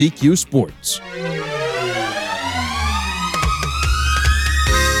PQ Sports.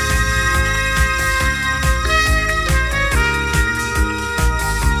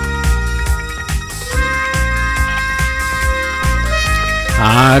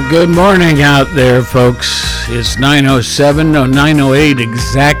 Good morning out there, folks. It's 9:07, no, 9:08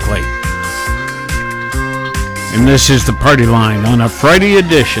 exactly. And this is the Party Line on a Friday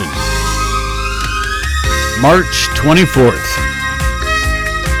edition, March 24th,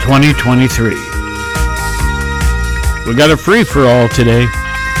 2023. We got a free-for-all today.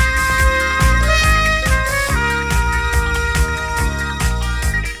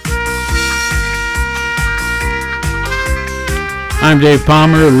 I'm Dave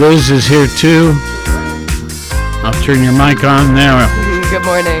Palmer. Liz is here too. I'll turn your mic on there. Good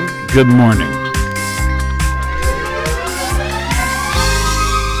morning. Good morning.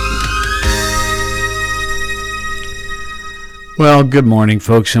 Well, good morning,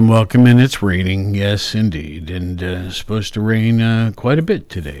 folks, and welcome. And it's raining, yes, indeed, and it's supposed to rain quite a bit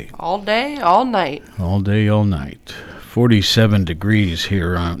today. All day, all night. All day, all night. 47 degrees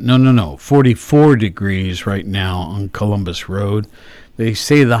here. 44 degrees right now on Columbus Road. They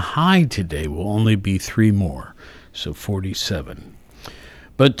say the high today will only be 3 more, so 47.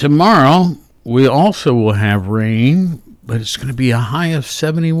 But tomorrow, we also will have rain, but it's going to be a high of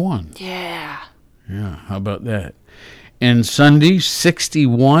 71. Yeah. Yeah, how about that? And Sunday,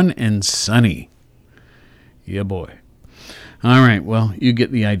 61 and sunny. Yeah, boy. All right, well, you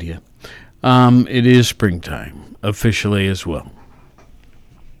get the idea. It is springtime, officially as well.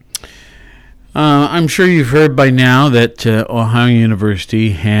 I'm sure you've heard by now that Ohio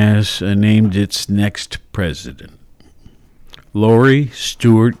University has named its next president, Lori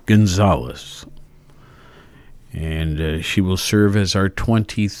Stewart Gonzalez. And she will serve as our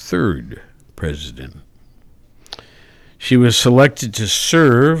 23rd president. She was selected to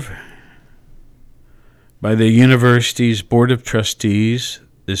serve by the university's Board of Trustees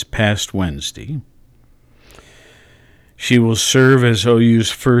this past Wednesday. She will serve as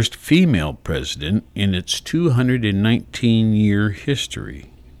OU's first female president in its 219-year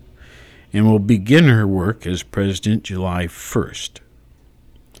history and will begin her work as president July 1st.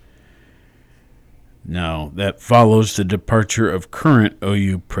 Now, that follows the departure of current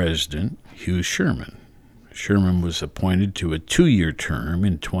OU president Hugh Sherman. Sherman was appointed to a 2-year term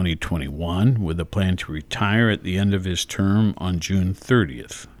in 2021 with a plan to retire at the end of his term on June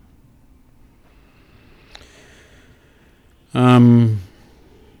 30th.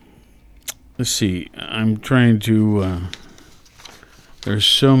 Let's see. I'm trying to... there's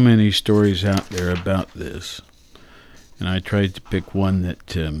so many stories out there about this, and I tried to pick one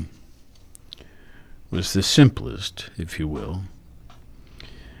that was the simplest, if you will.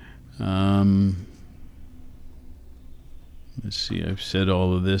 Let's see, I've said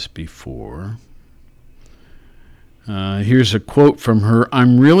all of this before. Here's a quote from her.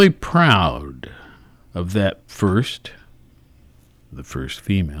 I'm really proud of that the first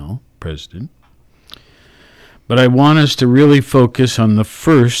female president, but I want us to really focus on the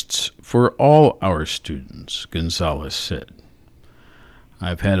firsts for all our students, Gonzalez said.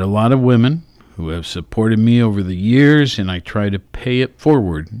 I've had a lot of women who have supported me over the years, and I try to pay it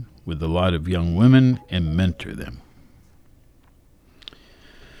forward with a lot of young women and mentor them.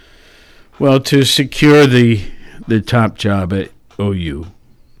 Well, to secure the top job at OU,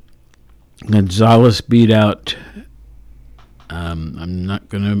 Gonzalez beat out, I'm not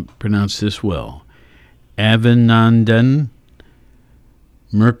going to pronounce this well, Avinandan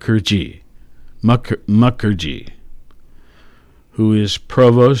Mukherjee, who is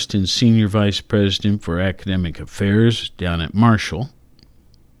provost and senior vice president for academic affairs down at Marshall.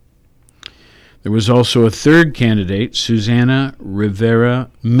 There was also a third candidate, Susanna Rivera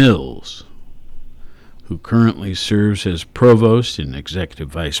Mills, who currently serves as provost and executive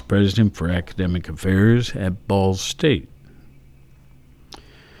vice president for academic affairs at Ball State.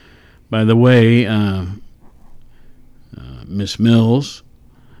 By the way, Ms. Mills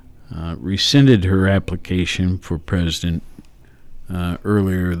rescinded her application for president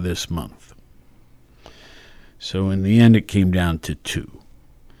earlier this month. So in the end, it came down to 2.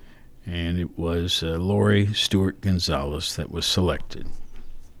 And it was Lori Stewart Gonzalez that was selected.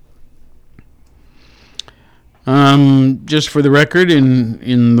 Just for the record,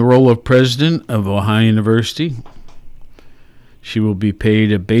 in the role of president of Ohio University, she will be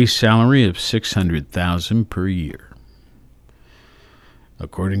paid a base salary of $600,000 per year,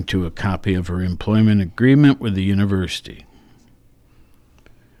 according to a copy of her employment agreement with the university.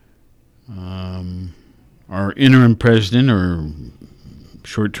 Our interim president, or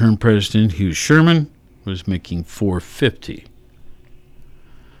short-term president, Hugh Sherman, was making $450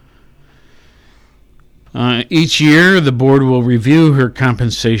 Each year, the board will review her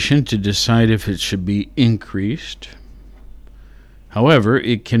compensation to decide if it should be increased. However,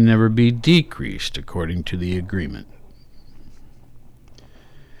 it can never be decreased according to the agreement.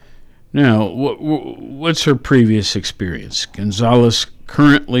 Now, what's her previous experience? Gonzalez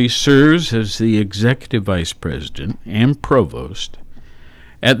currently serves as the executive vice president and provost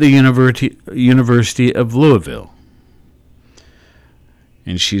at the University of Louisville.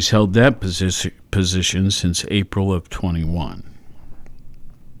 And she's held that position since April of 21.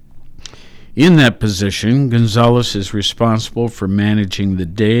 In that position, Gonzalez is responsible for managing the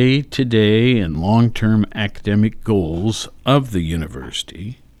day-to-day and long-term academic goals of the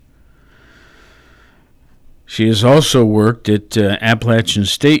university. She has also worked at Appalachian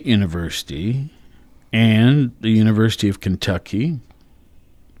State University and the University of Kentucky.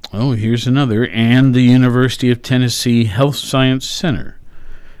 Oh, here's another. And the University of Tennessee Health Science Center.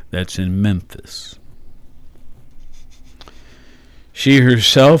 That's in Memphis. She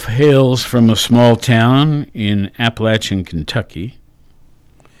herself hails from a small town in Appalachian, Kentucky.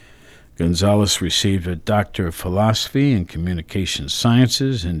 Gonzalez received a Doctor of Philosophy in Communication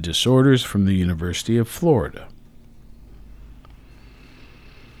Sciences and Disorders from the University of Florida.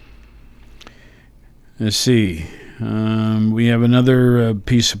 Let's see. We have another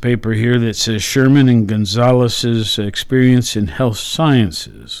piece of paper here that says Sherman and Gonzalez's experience in health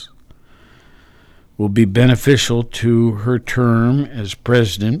sciences will be beneficial to her term as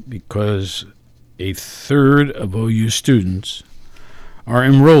president because a third of OU students are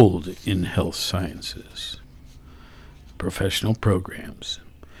enrolled in health sciences professional programs.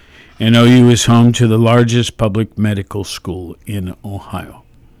 And OU is home to the largest public medical school in Ohio.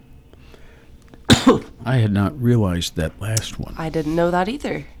 I had not realized that last one. I didn't know that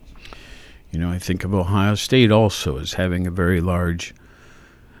either. You know, I think of Ohio State also as having a very large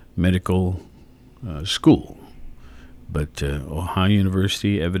medical school, but Ohio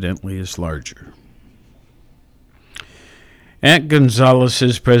University evidently is larger. At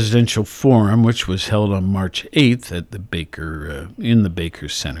Gonzalez's presidential forum, which was held on March 8th at the in the Baker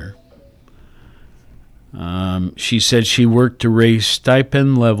Center, she said she worked to raise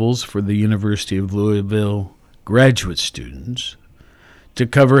stipend levels for the University of Louisville graduate students, to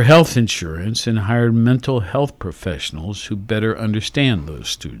cover health insurance, and hired mental health professionals who better understand those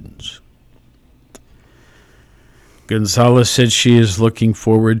students. Gonzalez said she is looking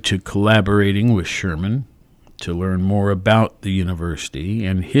forward to collaborating with Sherman to learn more about the university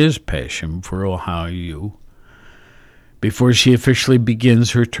and his passion for Ohio before she officially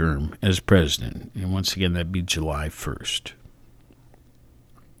begins her term as president. And once again, that'd be July 1st.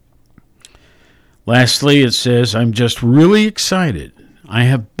 Lastly, it says, I'm just really excited. I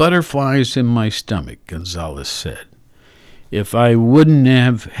have butterflies in my stomach, Gonzalez said. If I wouldn't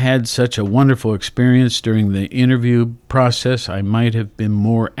have had such a wonderful experience during the interview process, I might have been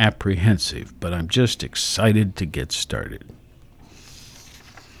more apprehensive, but I'm just excited to get started.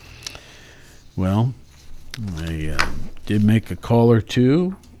 Well, I did make a call or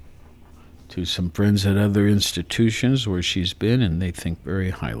two to some friends at other institutions where she's been, and they think very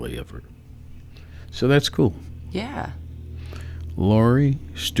highly of her. So that's cool. Yeah. Lori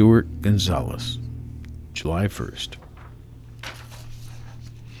Stewart Gonzalez, July 1st.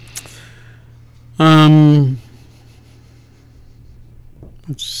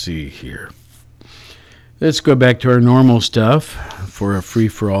 Let's see here. Let's go back to our normal stuff for a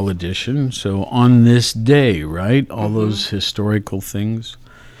free-for-all edition. So on this day, right, all those historical things.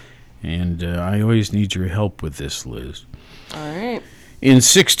 And I always need your help with this, Liz. All right. In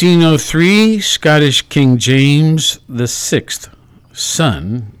 1603, Scottish King James VI,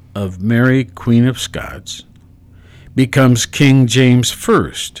 son of Mary, Queen of Scots, becomes King James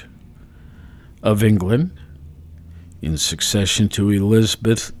I of England in succession to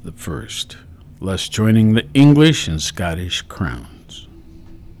Elizabeth I, thus joining the English and Scottish crowns.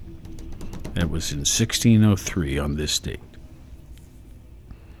 That was in 1603 on this date.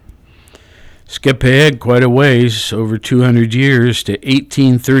 Skip ahead quite a ways, over 200 years, to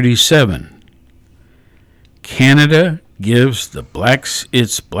 1837. Canada gives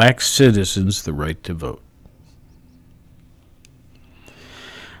its black citizens the right to vote.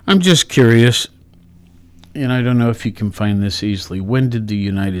 I'm just curious, and I don't know if you can find this easily. When did the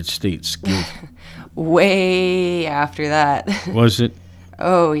United States give? Way after that. Was it?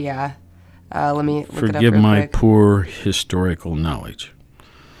 Oh, yeah. Let me look it up real quick. Forgive my poor historical knowledge.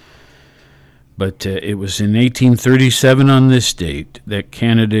 But it was in 1837 on this date that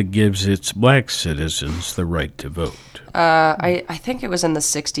Canada gives its black citizens the right to vote. I think it was in the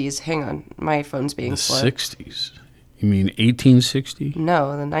 60s. Hang on. My phone's being slow. The 60s? You mean 1860?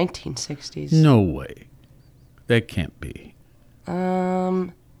 No, the 1960s. No way. That can't be.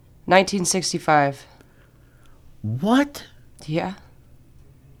 1965. What? Yeah.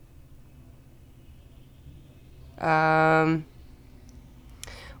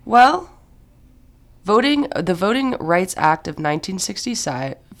 Well, the Voting Rights Act of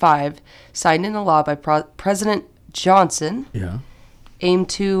 1965, signed into law by President Johnson, Yeah. aimed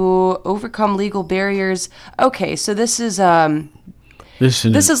to overcome legal barriers. Okay, so this is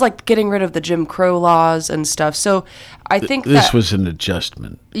This is like getting rid of the Jim Crow laws and stuff. So I think this was an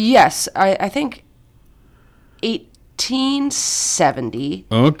adjustment. yes, I think 1870.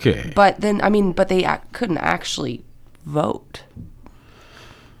 Okay. But then, but they couldn't actually vote.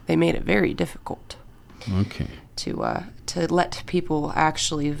 They made it very difficult Okay. to let people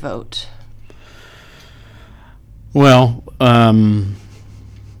actually vote. Well,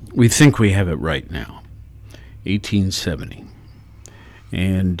 we think we have it right now. 1870.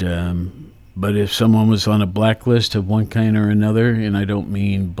 And but if someone was on a blacklist of one kind or another, and I don't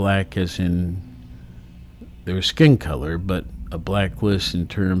mean black as in their skin color, but a blacklist in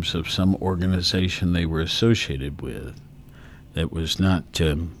terms of some organization they were associated with that was not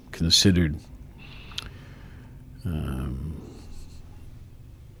considered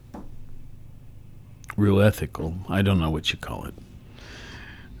real ethical. I don't know what you call it.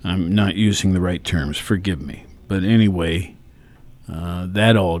 I'm not using the right terms. Forgive me. But anyway,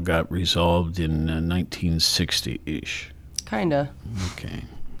 that all got resolved in 1960-ish. Kinda. Okay.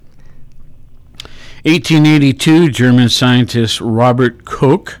 1882, German scientist Robert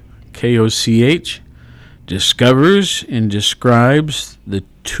Koch, Koch, discovers and describes the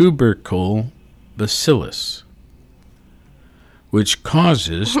tubercle bacillus, which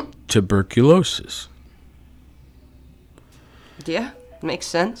causes tuberculosis, Yeah, makes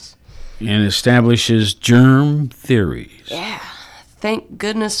sense. and establishes germ theories. Yeah. Thank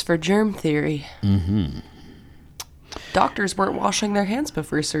goodness for germ theory. Mm-hmm. Doctors weren't washing their hands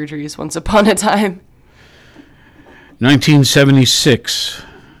before surgeries once upon a time. 1976,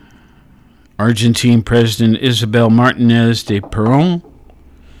 Argentine President Isabel Martinez de Perón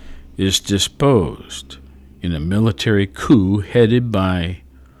is deposed in a military coup headed by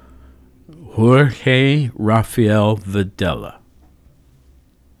Jorge Rafael Videla.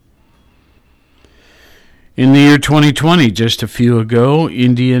 In the year 2020, just a few ago,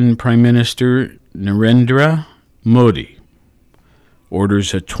 Indian Prime Minister Narendra Modi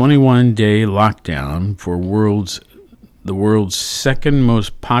orders a 21-day lockdown for the world's second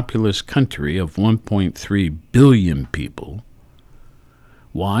most populous country of 1.3 billion people.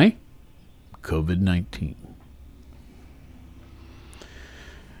 Why? COVID-19.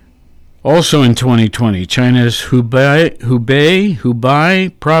 Also in 2020, China's Hubei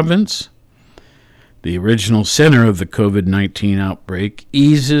province, the original center of the COVID-19 outbreak,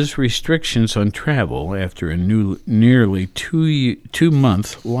 eases restrictions on travel after a nearly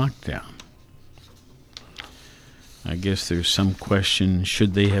two-month lockdown. I guess there's some question,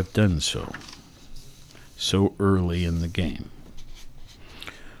 should they have done so early in the game?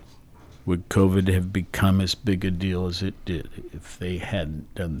 Would COVID have become as big a deal as it did if they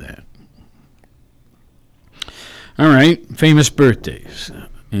hadn't done that? All right, famous birthdays.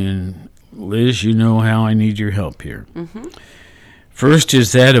 And Liz, you know how I need your help here. Mm-hmm. First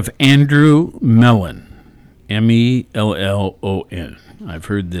is that of Andrew Mellon, Mellon. I've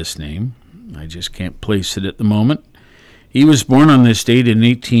heard this name. I just can't place it at the moment. He was born on this date in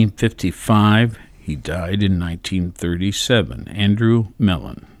 1855. He died in 1937. Andrew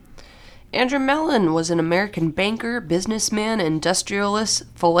Mellon. Andrew Mellon was an American banker, businessman, industrialist,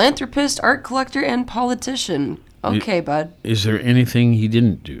 philanthropist, art collector, and politician. Okay, bud. Is there anything he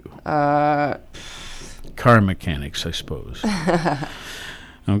didn't do? Car mechanics, I suppose.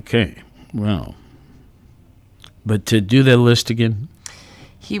 Okay, well. But to do that list again?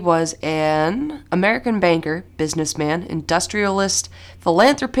 He was an American banker, businessman, industrialist,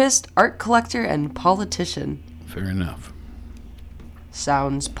 philanthropist, art collector, and politician. Fair enough.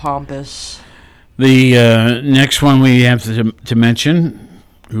 Sounds pompous. The next one we have to mention,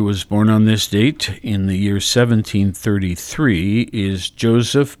 who was born on this date in the year 1733, is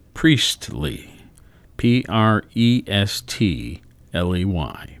Joseph Priestley, Prestley.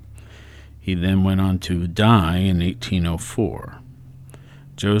 He then went on to die in 1804.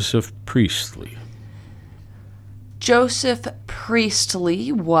 Joseph Priestley. Joseph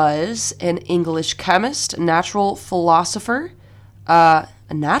Priestley was an English chemist, natural philosopher. A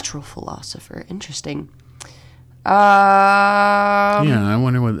natural philosopher. Interesting. Yeah, I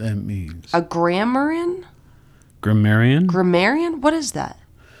wonder what that means. A grammarian? Grammarian? Grammarian? What is that?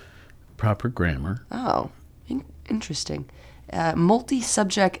 Proper grammar. Oh, interesting.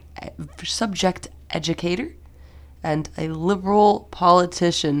 Multi-subject educator. and a liberal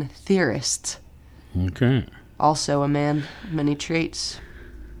politician, theorist. Okay. Also a man of many traits.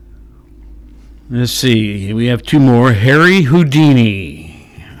 Let's see. We have two more. Harry Houdini.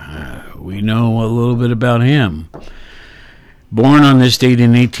 We know a little bit about him. Born on this date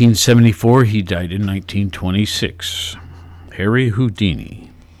in 1874, he died in 1926. Harry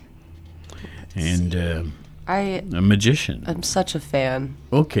Houdini. And a magician. I'm such a fan.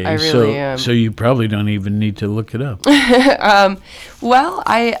 Okay, I really am. So you probably don't even need to look it up. Well,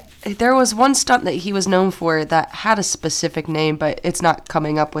 there was one stunt that he was known for that had a specific name, but it's not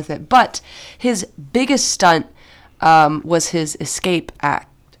coming up with it. But his biggest stunt was his escape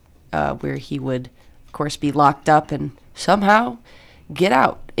act, where he would, of course, be locked up and somehow get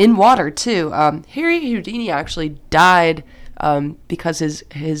out in water too. Harry Houdini actually died because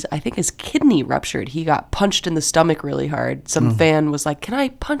his I think his kidney ruptured. He got punched in the stomach really hard. Some fan was like, "Can I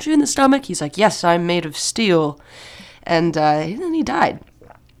punch you in the stomach?" He's like, "Yes, I'm made of steel," and then he died.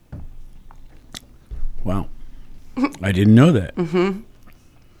 Wow. I didn't know that. Mm-hmm.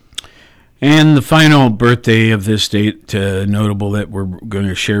 And the final birthday of this date, notable that we're going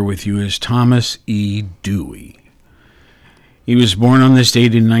to share with you, is Thomas E. Dewey. He was born on this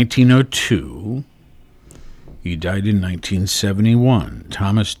date in 1902. He died in 1971.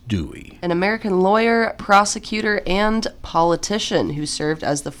 Thomas Dewey. An American lawyer, prosecutor, and politician who served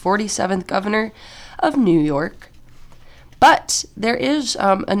as the 47th governor of New York. But there is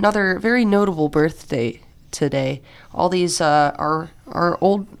another very notable birthday today. All these are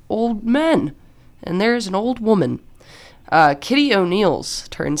old men, and there's an old woman. Kitty O'Neill's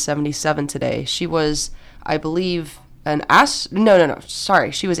turned 77 today. She was, I believe,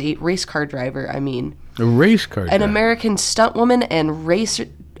 she was a race car driver. A race car driver. An American stuntwoman and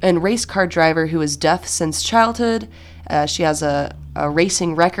race car driver who is deaf since childhood. She has a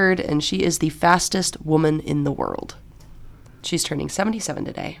racing record, and she is the fastest woman in the world. She's turning 77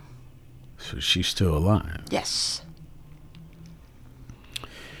 today. So she's still alive. Yes.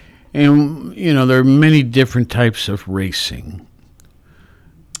 And, there are many different types of racing.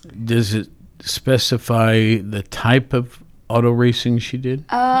 Does it specify the type of auto racing she did?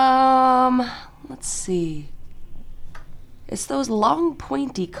 Let's see. It's those long,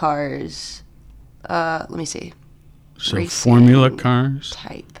 pointy cars. Let me see. So Racing formula cars?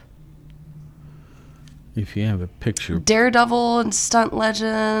 Type. If you have a picture. Daredevil and Stunt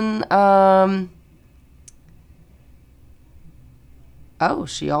Legend.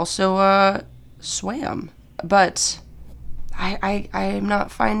 She also swam. But I am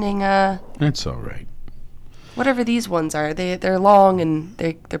not finding That's all right. whatever these ones are. They're long and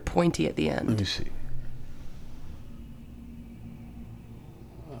they're pointy at the end. Let me see.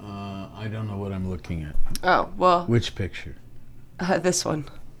 I don't know what I'm looking at. Oh, well. Which picture? This one.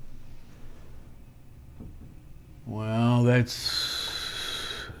 Well, that's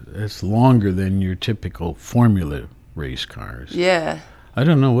longer than your typical formula race cars. Yeah. I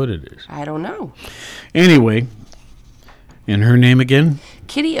don't know what it is. I don't know. Anyway, and her name again?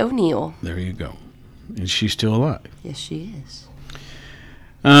 Kitty O'Neill. There you go. And she's still alive. Yes, she is.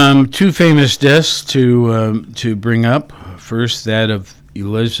 Two famous deaths to bring up. First, that of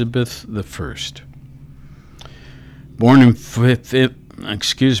Elizabeth I. Born in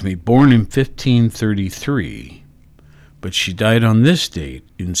 1533, but she died on this date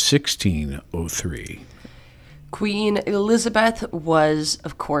in 1603. Queen Elizabeth was,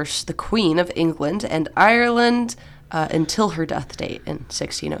 of course, the Queen of England and Ireland until her death date in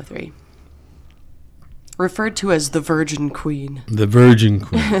 1603. Referred to as the Virgin Queen. The Virgin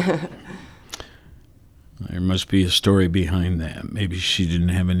Queen. There must be a story behind that. Maybe she didn't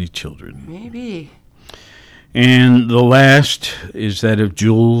have any children. Maybe. And the last is that of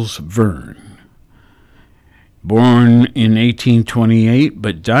Jules Verne. Born in 1828,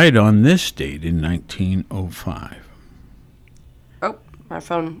 but died on this date in 1905. Oh, my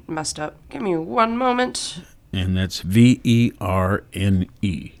phone messed up. Give me one moment. And that's Verne.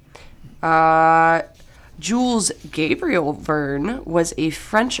 Jules Gabriel Verne was a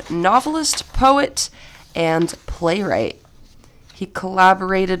French novelist, poet, and playwright. He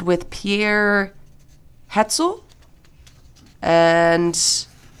collaborated with Pierre Hetzel, and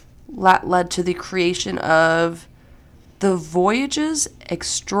that led to the creation of The Voyages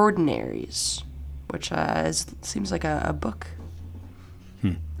Extraordinaries, which seems like a book.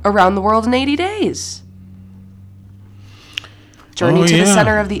 Around the World in 80 Days. Journey to the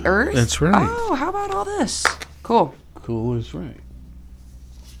Center of the Earth. That's right. Oh, how about all this? Cool. Cool is right.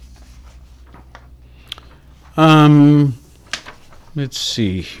 Let's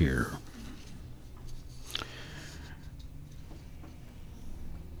see here.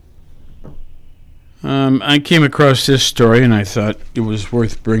 I came across this story and I thought it was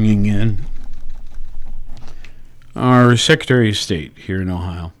worth bringing in. Our Secretary of State here in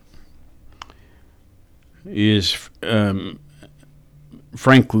Ohio is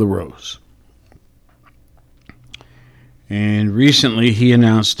Frank LaRose. And recently he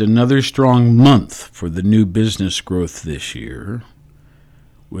announced another strong month for the new business growth this year,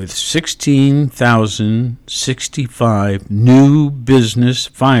 with 16,065 new business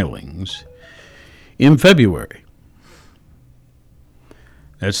filings in February.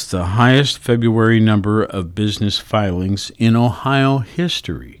 That's the highest February number of business filings in Ohio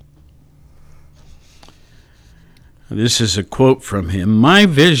history. This is a quote from him. "My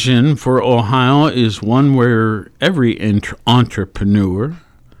vision for Ohio is one where every entrepreneur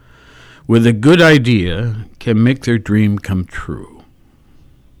with a good idea can make their dream come true.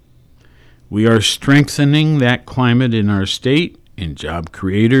 We are strengthening that climate in our state, and job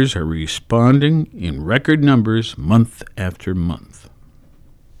creators are responding in record numbers month after month."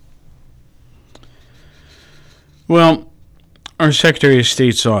 Well, our Secretary of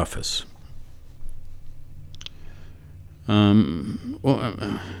State's office,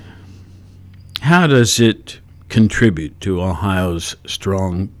 how does it contribute to Ohio's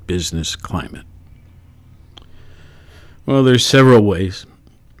strong business climate? Well, there's several ways.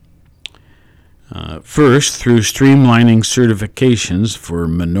 First, through streamlining certifications for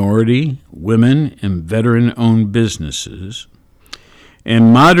minority, women, and veteran-owned businesses,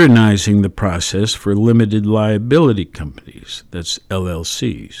 and modernizing the process for limited liability companies, that's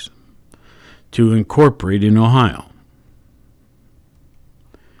LLCs, to incorporate in Ohio.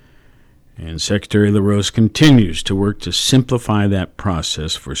 And Secretary LaRose continues to work to simplify that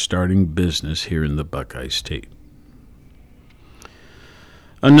process for starting business here in the Buckeye State.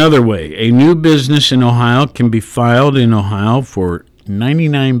 Another way, a new business in Ohio can be filed in Ohio for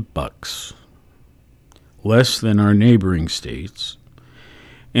 $99, less than our neighboring states,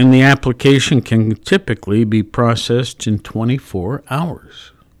 and the application can typically be processed in 24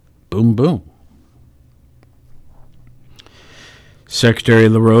 hours. Boom, boom. Secretary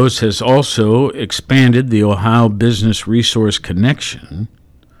LaRose has also expanded the Ohio Business Resource Connection,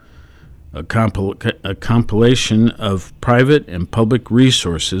 a compilation of private and public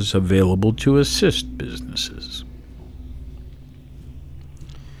resources available to assist businesses.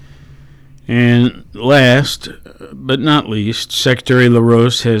 And last but not least, Secretary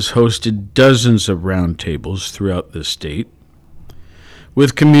LaRose has hosted dozens of roundtables throughout the state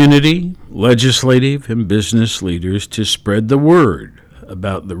with community, legislative, and business leaders to spread the word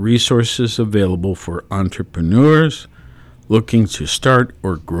about the resources available for entrepreneurs looking to start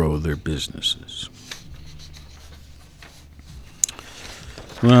or grow their businesses.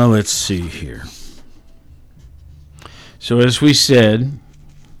 Well, let's see here. So as we said,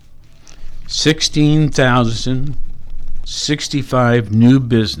 16,065 new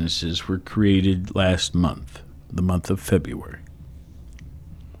businesses were created last month, the month of February.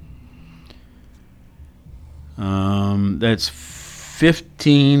 That's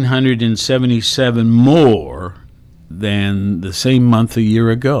 1,577 more than the same month a year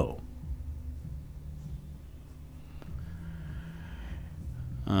ago.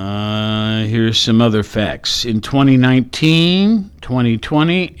 Here's some other facts. In 2019,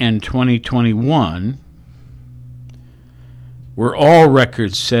 2020, and 2021 were all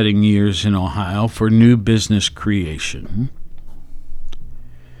record-setting years in Ohio for new business creation.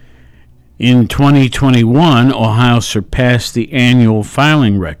 In 2021, Ohio surpassed the annual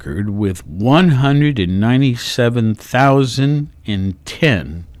filing record with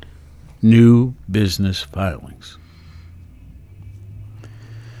 197,010 new business filings.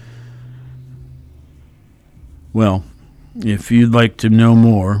 Well, if you'd like to know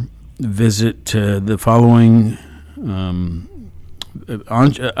more, visit the following.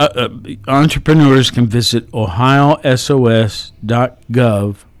 Entrepreneurs can visit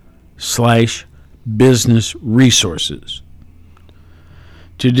ohiosos.gov/business resources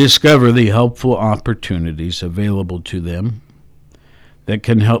to discover the helpful opportunities available to them that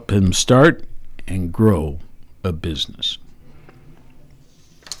can help them start and grow a business.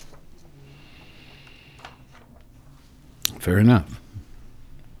 Fair enough.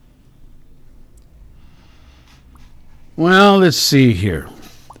 Well, let's see here.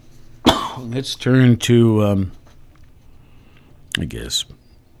 Let's turn to, I guess,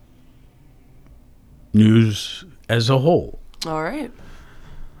 news as a whole. All right.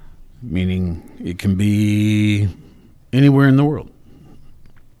 Meaning it can be anywhere in the world.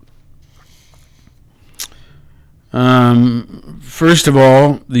 First of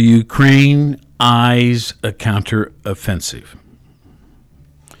all, the Ukraine eyes a counteroffensive.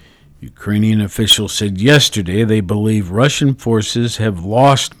 Ukrainian officials said yesterday they believe Russian forces have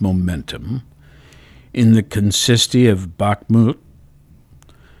lost momentum in the consistory of Bakhmut,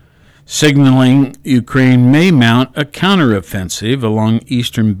 signaling Ukraine may mount a counteroffensive along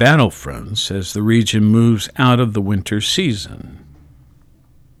eastern battlefronts as the region moves out of the winter season.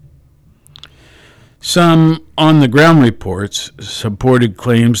 Some on-the-ground reports supported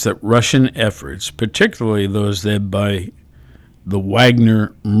claims that Russian efforts, particularly those led by the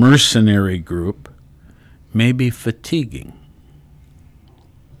Wagner mercenary group, may be fatiguing.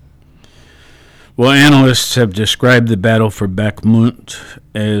 Well, analysts have described the battle for Bakhmut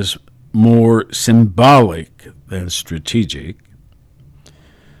as more symbolic than strategic.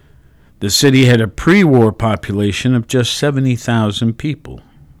 The city had a pre-war population of just 70,000 people.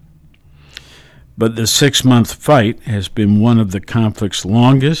 But the 6-month fight has been one of the conflict's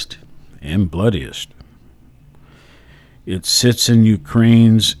longest and bloodiest. It sits in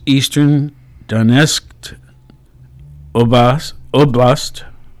Ukraine's eastern Donetsk Oblast,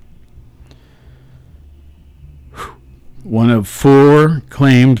 one of 4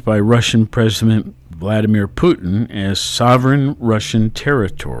 claimed by Russian President Vladimir Putin as sovereign Russian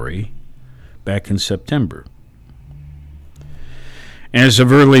territory back in September. As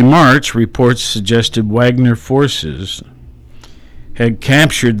of early March, reports suggested Wagner forces had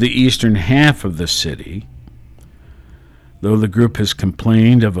captured the eastern half of the city, though the group has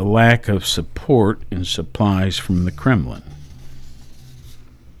complained of a lack of support and supplies from the Kremlin.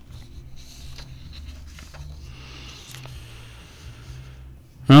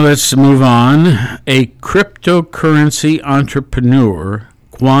 Well, let's move on. A cryptocurrency entrepreneur,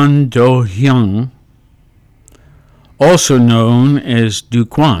 Kwon Do-hyung, also known as Do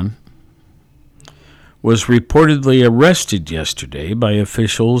Kwon, was reportedly arrested yesterday by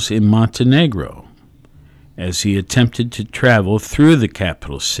officials in Montenegro as he attempted to travel through the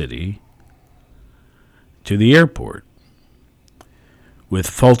capital city to the airport with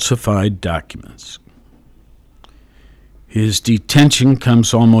falsified documents. His detention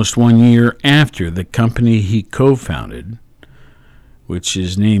comes almost 1 year after the company he co-founded, which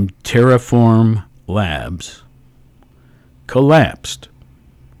is named Terraform Labs, collapsed,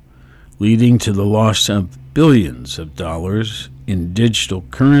 leading to the loss of billions of dollars in digital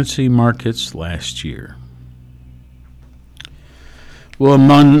currency markets last year. Well,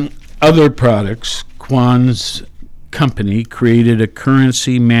 among other products, Kwon's company created a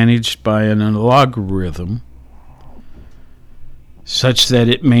currency managed by an algorithm such that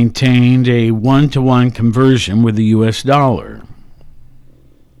it maintained a 1-to-1 conversion with the U.S. dollar.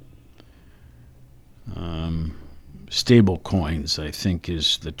 Stable coins, I think,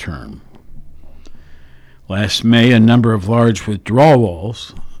 is the term. Last May, a number of large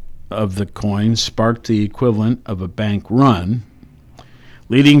withdrawals of the coin sparked the equivalent of a bank run,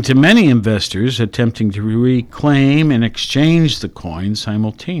 leading to many investors attempting to reclaim and exchange the coin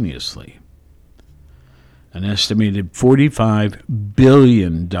simultaneously. An estimated $45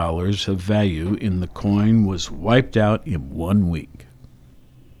 billion of value in the coin was wiped out in 1 week.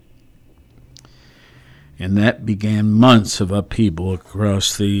 And that began months of upheaval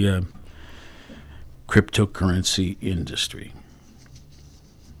across the cryptocurrency industry.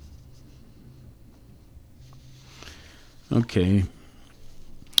 Okay.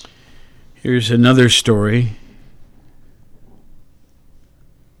 Here's another story.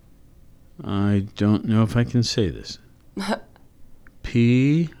 I don't know if I can say this.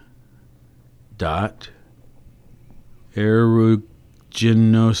 P.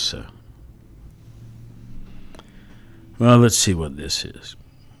 aeruginosa. Well, let's see what this is.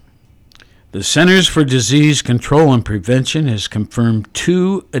 The Centers for Disease Control and Prevention has confirmed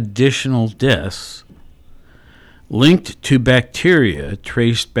 2 additional deaths linked to bacteria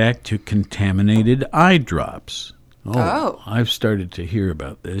traced back to contaminated eye drops. Oh, I've started to hear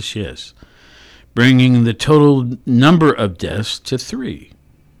about this, yes. Bringing the total number of deaths to 3.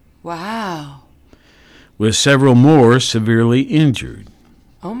 Wow. With several more severely injured.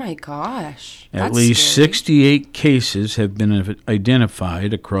 Oh my gosh. At least scary. 68 cases have been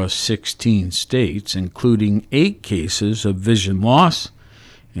identified across 16 states, including 8 cases of vision loss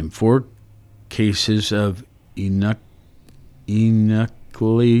and 4 cases of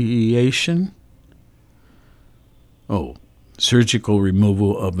enucleation. Surgical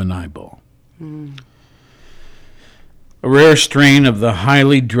removal of an eyeball. A rare strain of the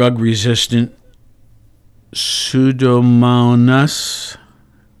highly drug-resistant Pseudomonas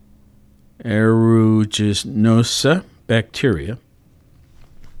aeruginosa bacteria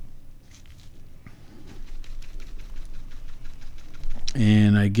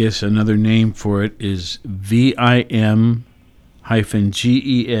and I guess another name for it is VIM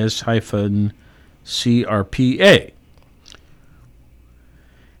GES-CRPA,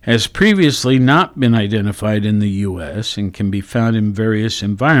 has previously not been identified in the U.S. and can be found in various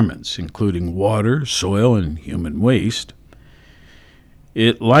environments, including water, soil, and human waste.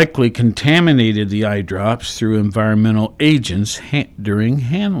 It likely contaminated the eye drops through environmental agents during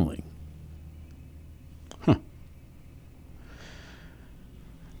handling.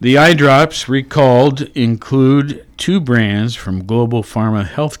 The eye drops recalled include 2 brands from Global Pharma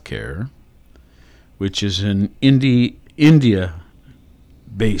Healthcare, which is an India-based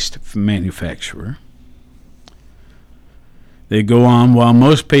manufacturer. They go on, while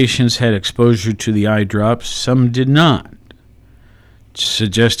most patients had exposure to the eye drops, some did not,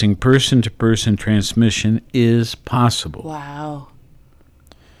 suggesting person-to-person transmission is possible. Wow.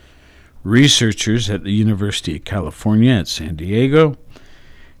 Researchers at the University of California at San Diego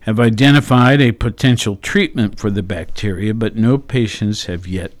have identified a potential treatment for the bacteria, but no patients have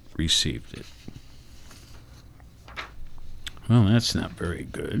yet received it. Well, that's not very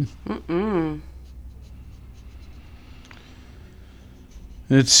good.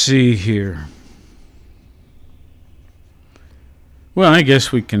 Let's see here. Well, I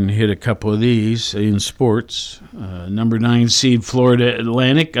guess we can hit a couple of these in sports. Number 9 seed Florida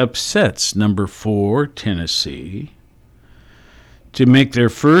Atlantic upsets number 4 Tennessee to make their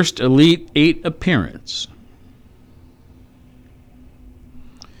first Elite 8 appearance.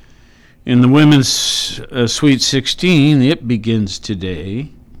 In the women's Sweet 16, it begins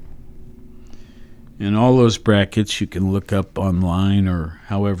today. And all those brackets you can look up online or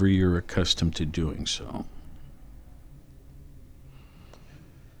however you're accustomed to doing so.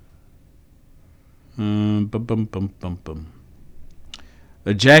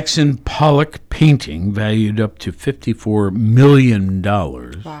 A Jackson Pollock painting valued up to $54 million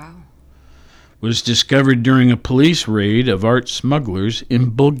was discovered during a police raid of art smugglers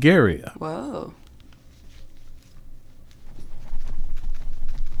in Bulgaria. Whoa.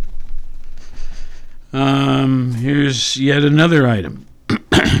 Here's yet another item.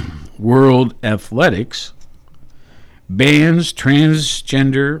 World Athletics bans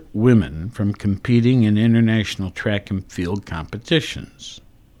transgender women from competing in international track and field competitions.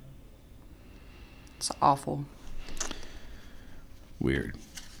 It's awful. Weird.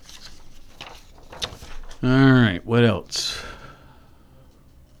 All right, what else?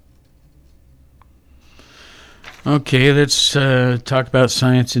 Okay, let's talk about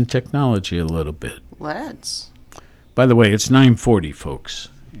science and technology a little bit. Let's. By the way, it's 9:40, folks,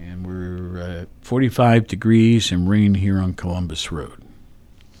 and we're at 45 degrees and rain here on Columbus Road.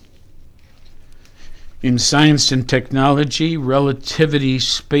 In science and technology, Relativity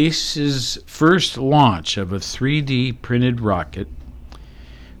Space's first launch of a 3D printed rocket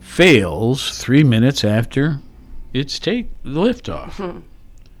fails 3 minutes after its liftoff.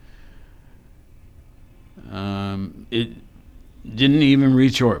 It didn't even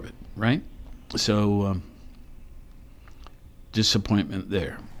reach orbit, right? So, disappointment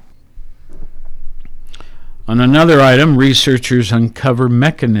there. On another item, researchers uncover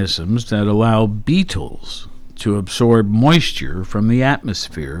mechanisms that allow beetles to absorb moisture from the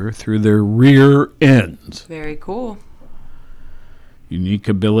atmosphere through their rear ends. Very cool. Unique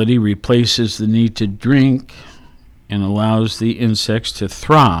ability replaces the need to drink and allows the insects to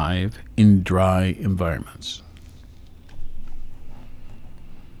thrive in dry environments.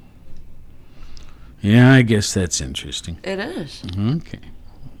 Yeah, I guess that's interesting. It is. Okay.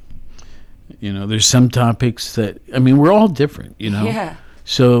 You know, there's some topics that, I mean, we're all different, you know. Yeah.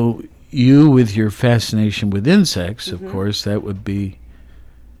 So you, with your fascination with insects, of course, that would be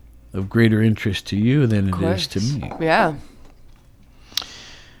of greater interest to you than it is to me. Yeah.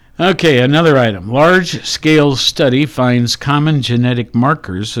 Okay, another item. Large-scale study finds common genetic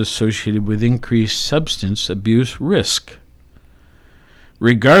markers associated with increased substance abuse risk,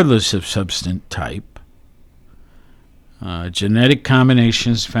 regardless of substance type. Genetic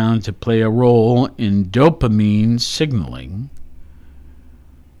combinations found to play a role in dopamine signaling,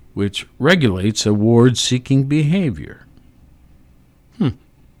 which regulates reward-seeking behavior.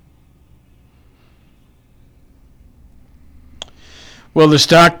 Well, the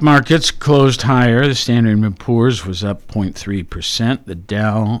stock markets closed higher. The Standard & Poor's was up 0.3%, the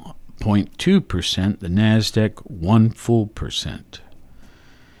Dow 0.2%, the NASDAQ 1%.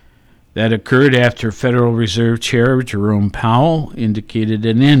 That occurred after Federal Reserve Chair Jerome Powell indicated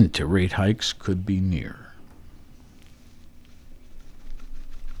an end to rate hikes could be near.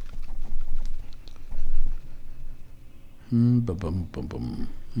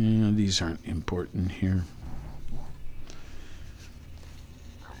 Yeah, these aren't important here.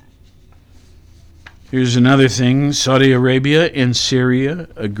 Here's another thing. Saudi Arabia and Syria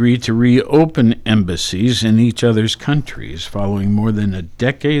agreed to reopen embassies in each other's countries following more than a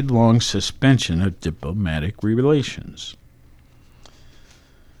decade-long suspension of diplomatic relations.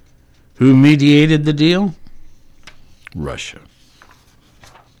 Who mediated the deal? Russia.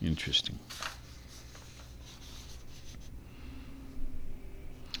 Interesting.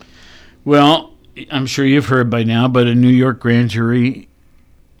 Well, I'm sure you've heard by now, but a New York grand jury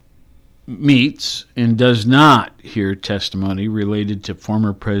meets and does not hear testimony related to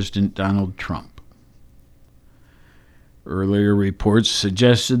former President Donald Trump. Earlier reports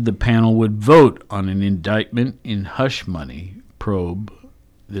suggested the panel would vote on an indictment in hush money probe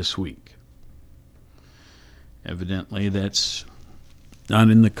this week. Evidently, that's not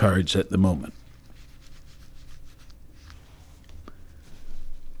in the cards at the moment.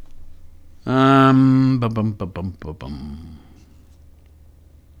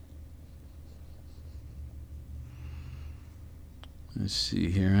 Let's see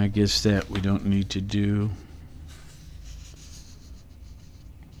here. I guess that we don't need to do.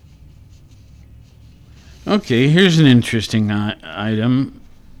 Okay, here's an interesting item.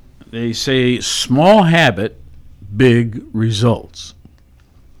 They say small habit, big results.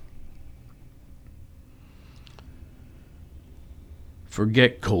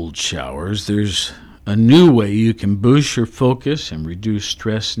 Forget cold showers. There's a new way you can boost your focus and reduce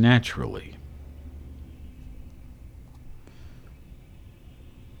stress naturally.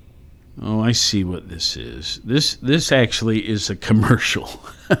 Oh, I see what this is. This actually is a commercial.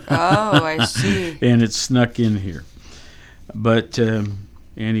 Oh, I see. And it's snuck in here. But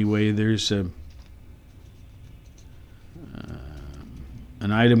anyway, there's an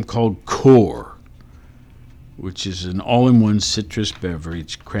item called Core, which is an all-in-one citrus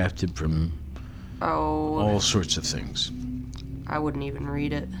beverage crafted from all sorts of things. I wouldn't even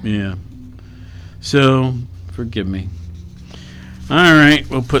read it. Yeah. So, forgive me. All right,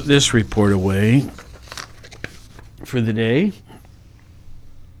 we'll put this report away for the day.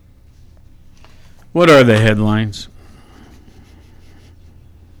 What are the headlines?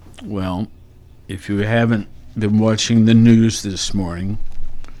 Well, if you haven't been watching the news this morning,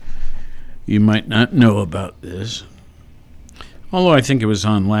 you might not know about this. Although I think it was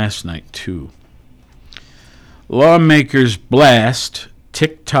on last night, too. Lawmakers blast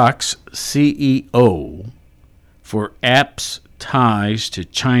TikTok's CEO for apps ties to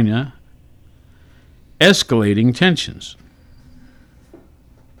China, escalating tensions.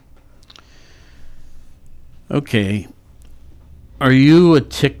 Okay, are you a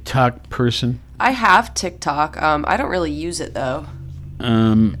TikTok person? I have TikTok. I don't really use it, though.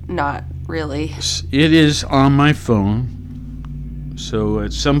 Not really. It is on my phone, so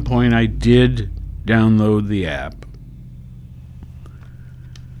at some point I did download the app.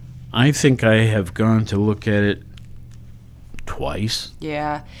 I think I have gone to look at it twice.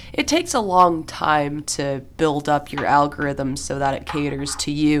 Yeah, it takes a long time to build up your algorithm so that it caters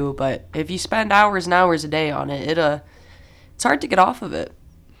to you, but if you spend hours and hours a day on it, it's hard to get off of it.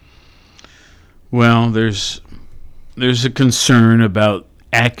 Well, there's a concern about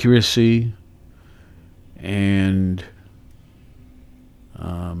accuracy and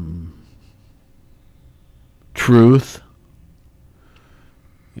truth.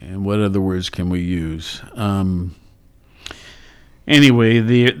 And what other words can we use? Anyway,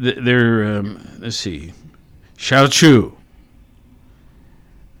 they're let's see. Xiao Chu.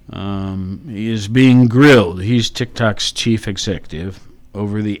 He is being grilled. He's TikTok's chief executive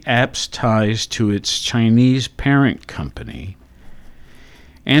over the app's ties to its Chinese parent company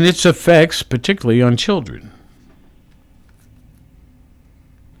and its effects, particularly on children.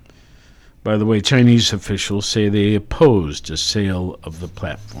 By the way, Chinese officials say they opposed a sale of the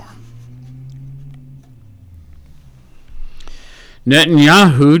platform.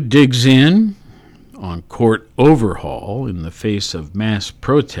 Netanyahu digs in on court overhaul in the face of mass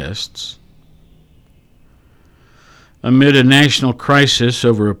protests. Amid a national crisis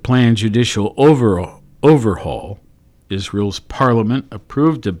over a planned judicial overhaul, Israel's parliament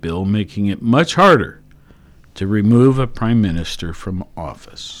approved a bill making it much harder to remove a prime minister from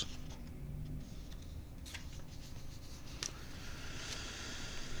office.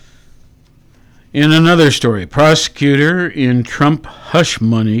 In another story, prosecutor in Trump hush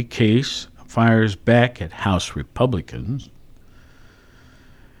money case fires back at House Republicans.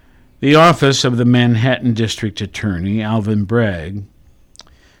 The office of the Manhattan District Attorney, Alvin Bragg,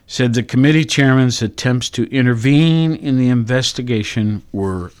 said the committee chairman's attempts to intervene in the investigation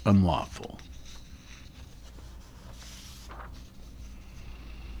were unlawful.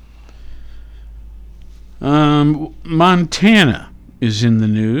 Montana is in the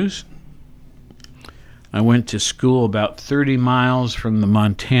news. I went to school about 30 miles from the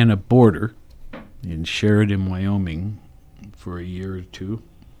Montana border in Sheridan, Wyoming, for a year or two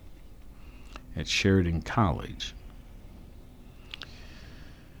at Sheridan College.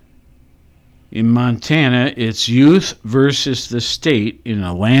 In Montana, it's youth versus the state in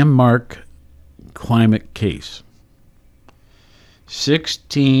a landmark climate case.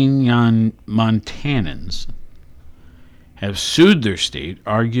 16 Montanans have sued their state,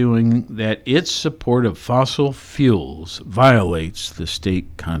 arguing that its support of fossil fuels violates the state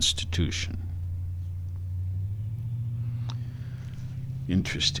constitution.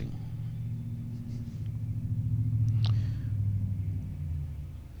 Interesting.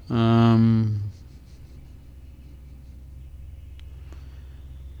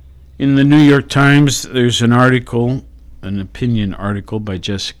 In the New York Times, there's an article, an opinion article by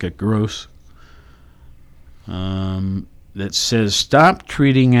Jessica Gross, that says, stop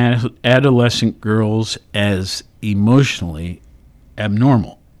treating adolescent girls as emotionally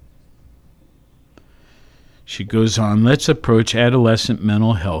abnormal. She goes on, let's approach adolescent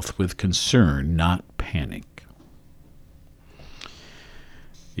mental health with concern, not panic.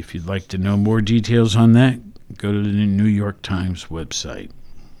 If you'd like to know more details on that, go to the New York Times website.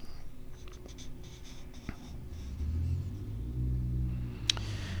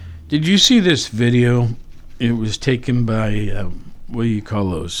 Did you see this video? It was taken by, what do you call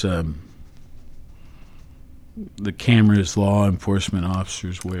those? The cameras law enforcement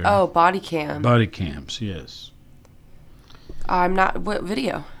officers wear. Oh, body cam. Body cams, yes. I'm not. What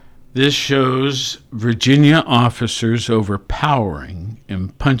video? This shows Virginia officers overpowering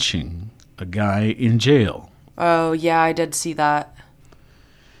and punching a guy in jail. Oh, yeah, I did see that.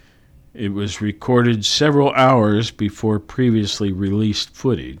 It was recorded several hours before previously released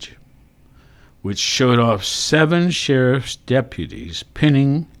footage, which showed off 7 sheriff's deputies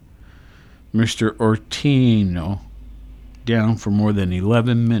pinning Mr. Ortino down for more than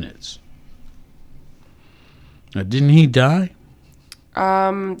 11 minutes. Now, didn't he die?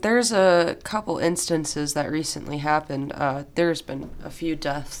 There's a couple instances that recently happened. There's been a few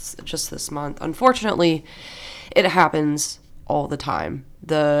deaths just this month. Unfortunately, it happens all the time.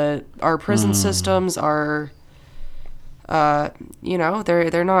 Our prison systems are,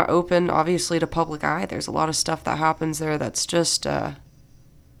 they're not open, obviously, to public eye. There's a lot of stuff that happens there that's just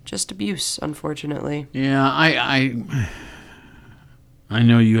abuse, unfortunately. Yeah, I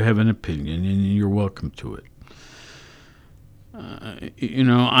know you have an opinion, and you're welcome to it.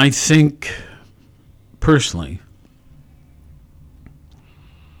 I think, personally,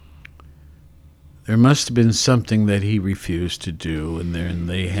 there must have been something that he refused to do, and then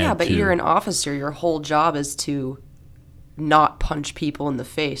they had to... Yeah, but you're an officer. Your whole job is to not punch people in the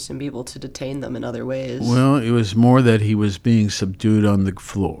face and be able to detain them in other ways. Well, it was more that he was being subdued on the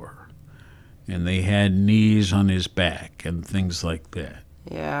floor, and they had knees on his back and things like that.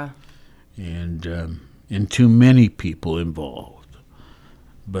 Yeah. And too many people involved.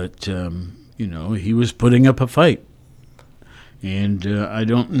 But, he was putting up a fight. And I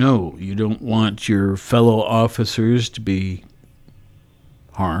don't know. You don't want your fellow officers to be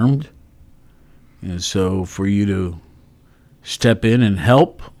harmed. And so for you to step in and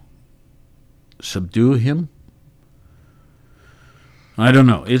help subdue him, I don't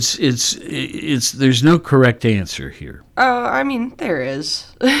know. It's there's no correct answer here. I mean, there is.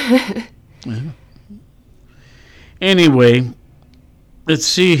 Yeah. Anyway, let's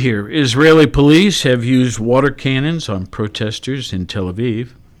see here. Israeli police have used water cannons on protesters in Tel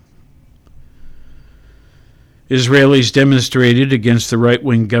Aviv. Israelis demonstrated against the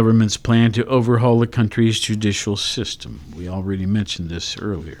right-wing government's plan to overhaul the country's judicial system. We already mentioned this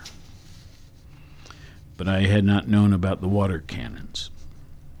earlier, but I had not known about the water cannons.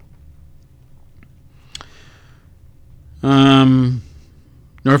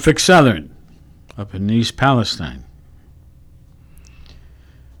 Norfolk Southern, up in East Palestine.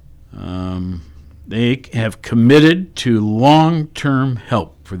 They have committed to long-term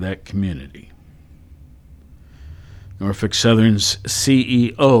help for that community. Norfolk Southern's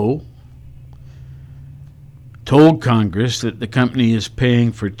CEO told Congress that the company is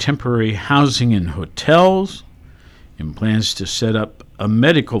paying for temporary housing in hotels and plans to set up a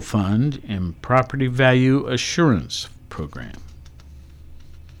medical fund and property value assurance program.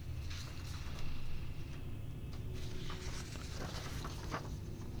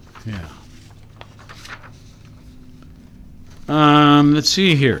 Yeah. Let's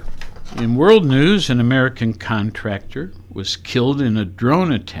see here. In world news, an American contractor was killed in a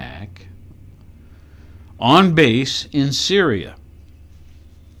drone attack on base in Syria.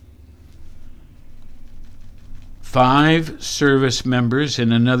 5 service members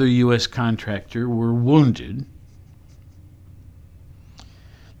and another U.S. contractor were wounded.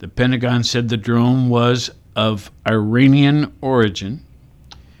 The Pentagon said the drone was of Iranian origin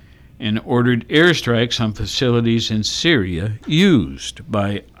and ordered airstrikes on facilities in Syria used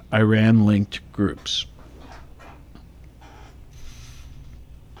by Iran-linked groups.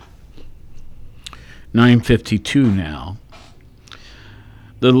 (9:52 now).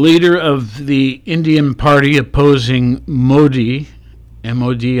 The leader of the Indian party opposing Modi,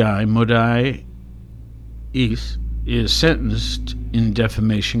 Modi is sentenced in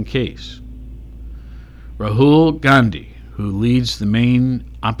defamation case. Rahul Gandhi, who leads the main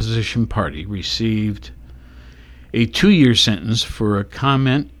opposition party, received a 2-year sentence for a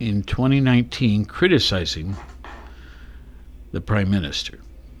comment in 2019 criticizing the Prime Minister.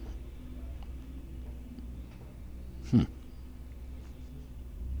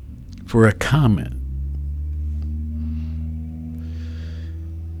 For a comment.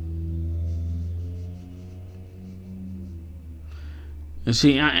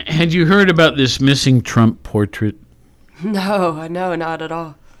 See, had you heard about this missing Trump portrait? No, not at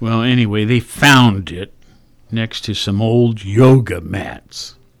all. Well, anyway, they found it next to some old yoga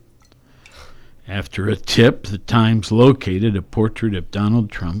mats. After a tip, the Times located a portrait of Donald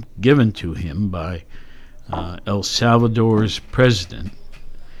Trump given to him by El Salvador's president,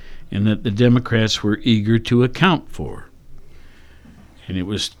 and that the Democrats were eager to account for. And it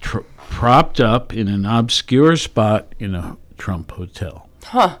was propped up in an obscure spot in a Trump hotel.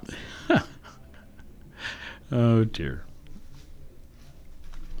 Huh. Oh, dear.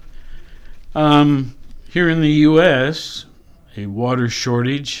 Here in the U.S., a water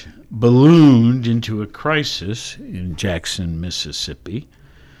shortage ballooned into a crisis in Jackson, Mississippi.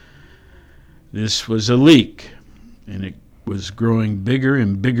 This was a leak, and it was growing bigger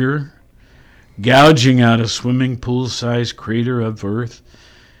and bigger, gouging out a swimming pool-sized crater of earth,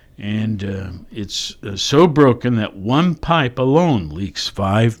 and it's so broken that one pipe alone leaks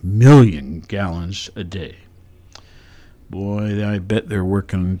 5 million gallons a day. Boy, I bet they're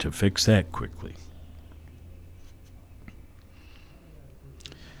working to fix that quickly.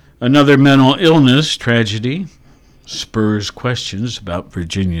 Another mental illness tragedy spurs questions about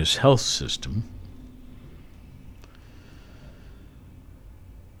Virginia's health system.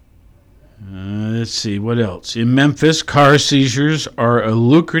 Let's see, what else? In Memphis, car seizures are a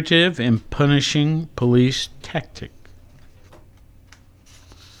lucrative and punishing police tactic.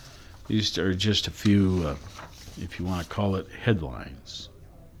 These are just a few, if you want to call it, headlines.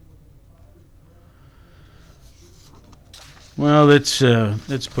 Well, let's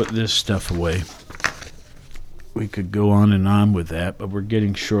put this stuff away. We could go on and on with that, but we're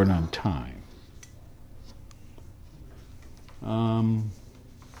getting short on time.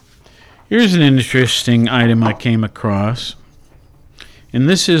 Here's an interesting item I came across, and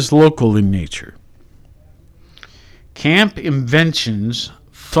this is local in nature. Camp Invention's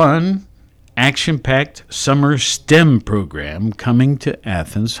fun, action-packed summer STEM program coming to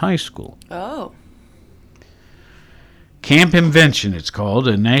Athens High School. Oh. Camp Invention, it's called,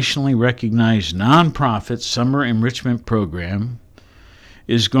 a nationally recognized nonprofit summer enrichment program,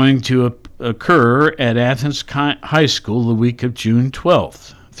 is going to occur at Athens High School the week of June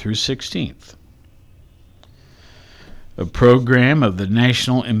 12th through 16th. A program of the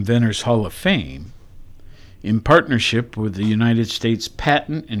National Inventors Hall of Fame, in partnership with the United States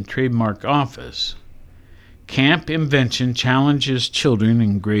Patent and Trademark Office, Camp Invention challenges children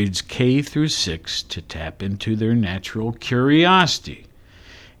in grades K through 6 to tap into their natural curiosity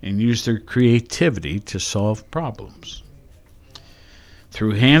and use their creativity to solve problems.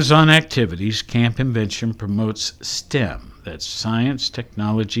 Through hands-on activities, Camp Invention promotes STEM, that's science,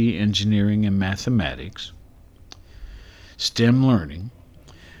 technology, engineering, and mathematics, STEM learning,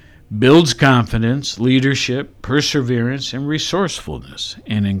 builds confidence, leadership, perseverance, and resourcefulness,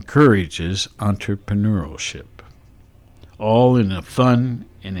 and encourages entrepreneurship, all in a fun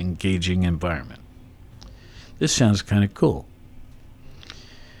and engaging environment. This sounds kind of cool.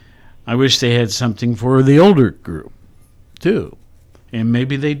 I wish they had something for the older group, too. And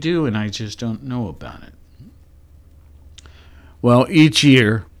maybe they do, and I just don't know about it. Well, each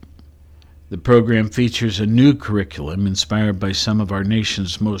year, the program features a new curriculum inspired by some of our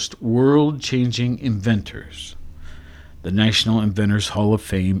nation's most world-changing inventors, the National Inventors Hall of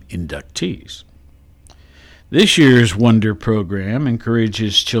Fame inductees. This year's Wonder program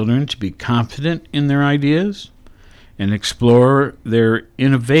encourages children to be confident in their ideas and explore their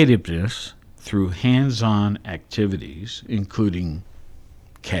innovativeness through hands-on activities, including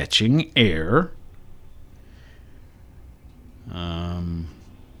catching air,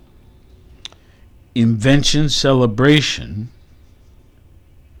 Invention Celebration,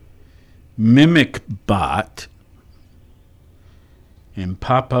 Mimic Bot, and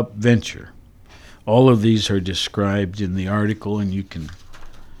Pop-Up Venture. All of these are described in the article, and you can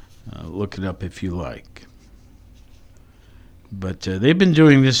look it up if you like. But they've been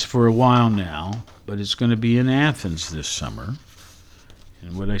doing this for a while now, but it's going to be in Athens this summer.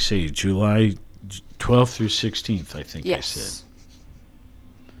 And what I say, July 12th through 16th, I think I said.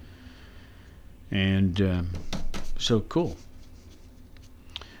 And so cool.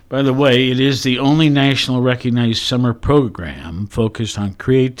 By the way, it is the only national recognized summer program focused on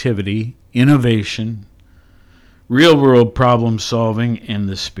creativity, innovation, real-world problem solving, and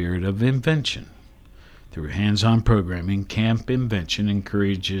the spirit of invention. Through hands-on programming, Camp Invention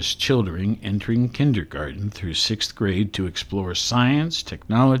encourages children entering kindergarten through 6th grade to explore science,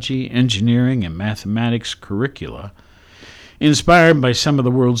 technology, engineering, and mathematics curricula inspired by some of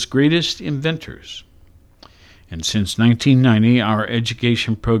the world's greatest inventors. And since 1990, our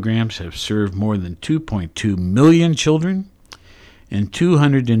education programs have served more than 2.2 million children and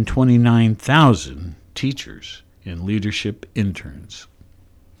 229,000 teachers and leadership interns.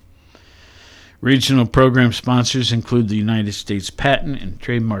 Regional program sponsors include the United States Patent and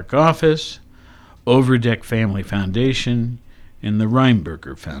Trademark Office, Overdeck Family Foundation, and the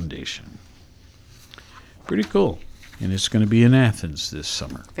Reinberger Foundation. Pretty cool. And it's going to be in Athens this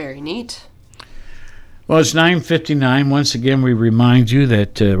summer. Very neat. Well, it's 9:59. Once again, we remind you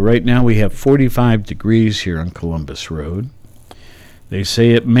that right now we have 45 degrees here on Columbus Road. They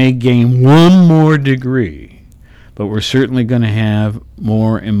say it may gain one more degree, but we're certainly going to have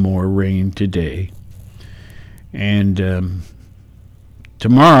more and more rain today. And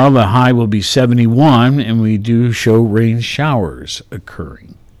tomorrow the high will be 71, and we do show rain showers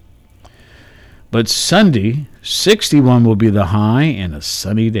occurring. But Sunday, 61 will be the high and a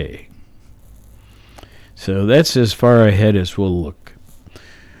sunny day. So that's as far ahead as we'll look.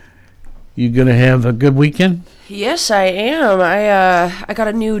 You going to have a good weekend? Yes, I am. I got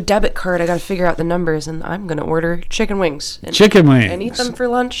a new debit card. I got to figure out the numbers, and I'm going to order chicken wings. And eat them for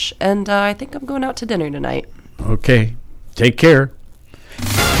lunch, and I think I'm going out to dinner tonight. Okay. Take care.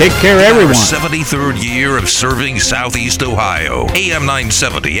 Take care, everyone. Our 73rd year of serving Southeast Ohio. AM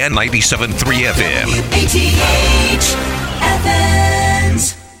 970 and 97.3 FM. WATH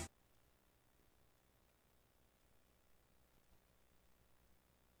Athens.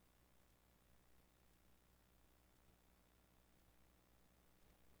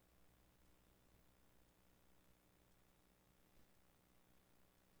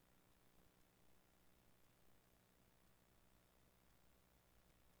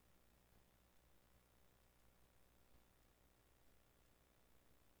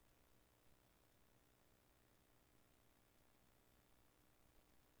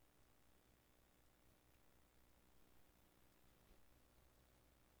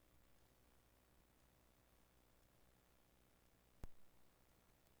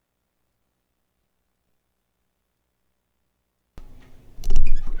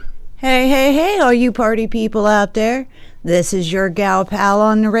 Hey, hey, hey, all you party people out there. This is your gal pal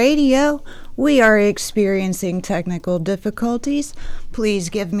on the radio. We are experiencing technical difficulties. Please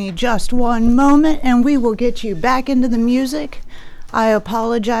give me just one moment and we will get you back into the music. I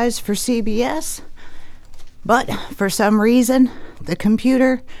apologize for CBS, but for some reason, the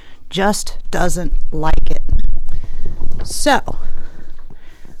computer just doesn't like it. So,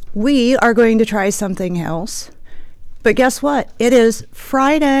 we are going to try something else. But guess what? It is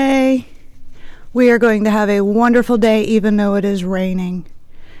Friday. We are going to have a wonderful day even though it is raining.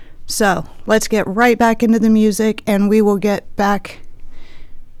 So let's get right back into the music and we will get back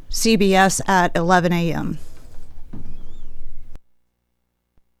CBS at 11 a.m.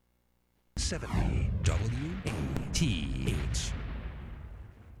 70 WATH.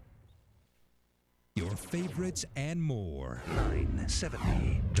 Your favorites and more.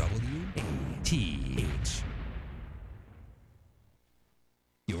 970 WATH.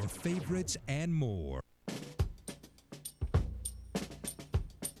 Your favorites and more.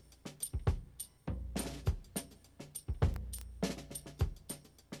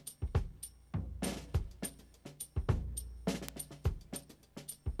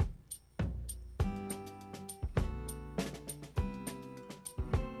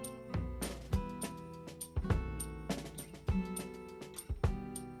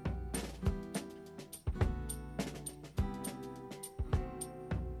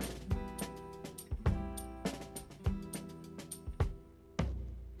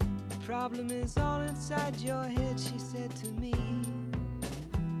 Problem is all inside your head, she said to me.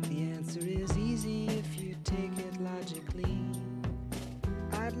 The answer is easy if you take it logically.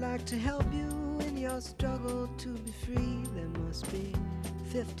 I'd like to help you in your your struggle to be free. There must be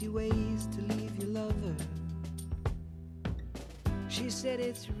 50 ways to leave your lover. She said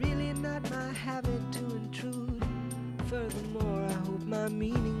it's really not my habit to intrude. Furthermore, I hope my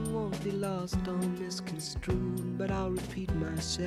meaning won't be lost or misconstrued, but I'll repeat myself.